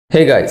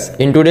Hey guys,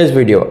 in today's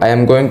video I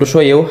am going to show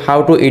you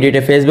how to edit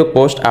a Facebook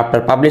post after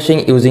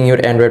publishing using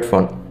your Android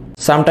phone.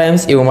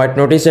 Sometimes you might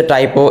notice a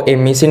typo, a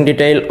missing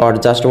detail, or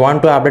just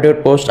want to update your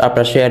post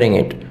after sharing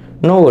it.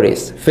 No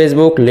worries,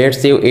 Facebook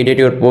lets you edit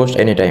your post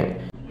anytime.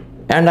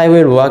 And I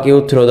will walk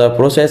you through the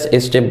process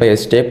step by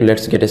step.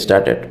 Let's get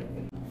started.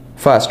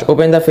 First,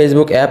 open the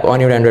Facebook app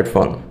on your Android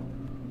phone.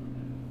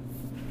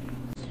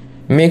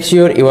 Make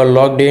sure you are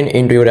logged in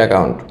into your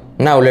account.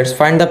 Now let's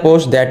find the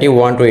post that you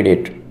want to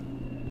edit.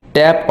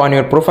 Tap on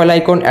your profile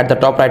icon at the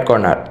top right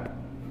corner.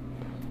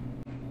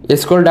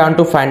 Scroll down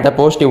to find the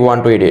post you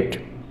want to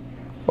edit.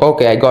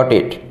 Okay, I got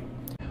it.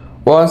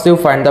 Once you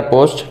find the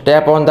post,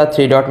 tap on the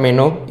three-dot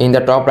menu in the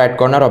top right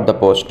corner of the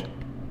post.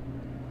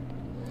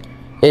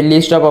 A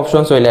list of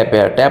options will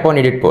appear. Tap on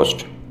Edit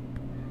Post.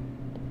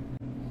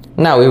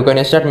 Now you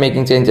can start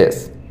making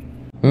changes.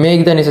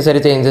 Make the necessary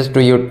changes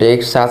to your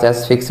text, such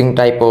as fixing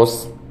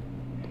typos,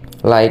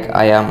 like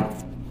I am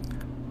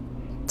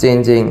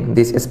changing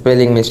this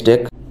spelling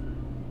mistake.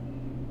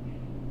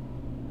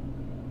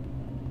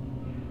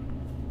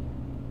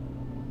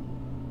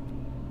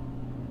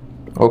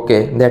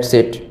 Okay, that's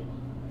it.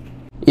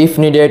 If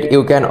needed,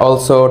 you can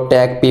also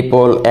tag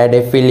people, add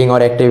a feeling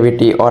or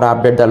activity, or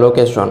update the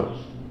location.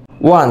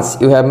 Once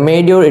you have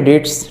made your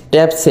edits,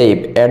 tap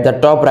Save at the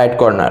top right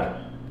corner.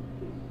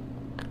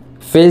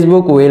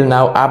 Facebook will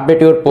now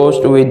update your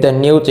post with the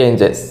new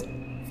changes.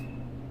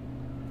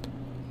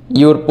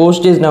 Your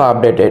post is now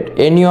updated.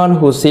 Anyone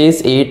who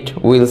sees it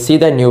will see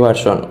the new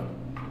version.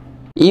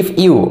 If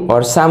you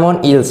or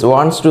someone else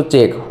wants to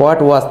check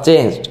what was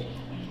changed,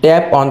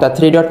 tap on the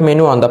three-dot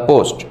menu on the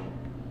post.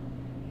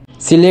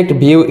 Select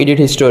View Edit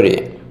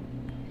History.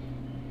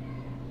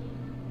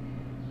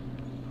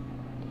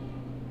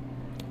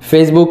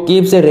 Facebook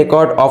keeps a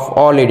record of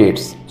all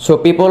edits, so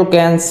people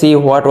can see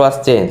what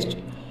was changed.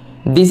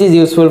 This is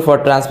useful for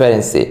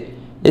transparency,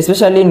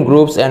 especially in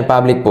groups and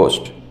public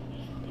posts.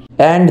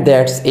 And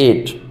that's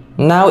it.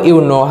 Now you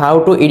know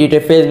how to edit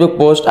a Facebook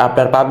post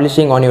after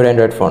publishing on your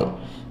Android phone.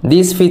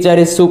 This feature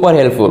is super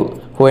helpful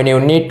when you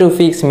need to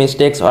fix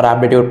mistakes or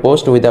update your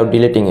post without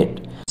deleting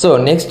it. So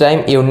next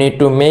time you need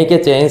to make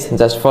a change,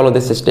 just follow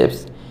these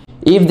steps.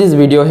 If this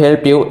video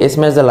helped you,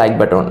 smash the like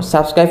button,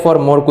 subscribe for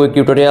more quick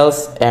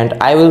tutorials, and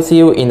I will see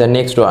you in the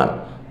next one.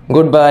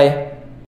 Goodbye.